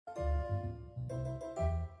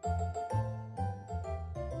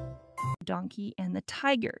donkey and the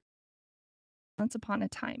tiger. Once upon a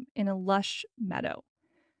time, in a lush meadow,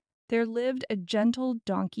 there lived a gentle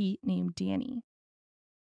donkey named Danny.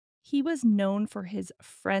 He was known for his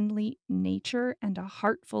friendly nature and a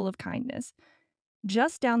heart full of kindness.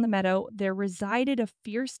 Just down the meadow, there resided a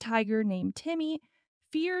fierce tiger named Timmy,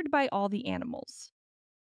 feared by all the animals.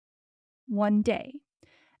 One day,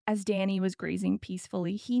 as Danny was grazing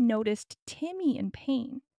peacefully, he noticed Timmy in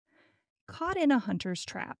pain, caught in a hunter's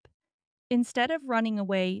trap. Instead of running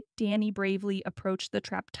away, Danny bravely approached the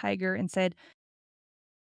trapped tiger and said,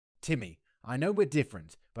 Timmy, I know we're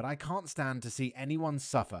different, but I can't stand to see anyone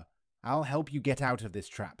suffer. I'll help you get out of this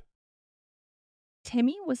trap.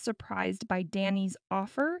 Timmy was surprised by Danny's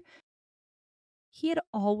offer. He had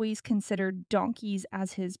always considered donkeys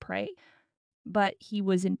as his prey, but he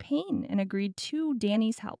was in pain and agreed to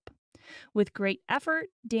Danny's help. With great effort,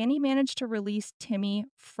 Danny managed to release Timmy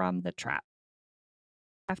from the trap.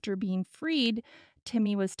 After being freed,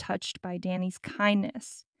 Timmy was touched by Danny's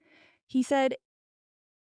kindness. He said,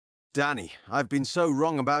 Danny, I've been so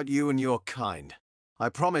wrong about you and your kind. I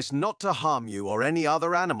promise not to harm you or any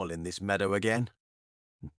other animal in this meadow again.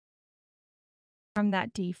 from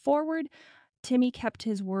that day forward, Timmy kept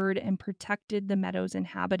his word and protected the meadow's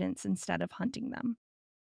inhabitants instead of hunting them.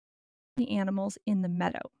 The animals in the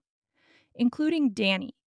meadow, including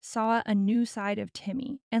Danny, saw a new side of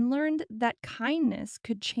Timmy and learned that kindness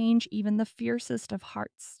could change even the fiercest of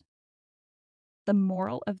hearts. The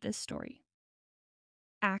moral of this story: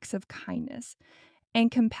 acts of kindness and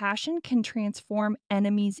compassion can transform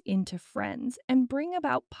enemies into friends and bring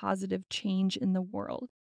about positive change in the world.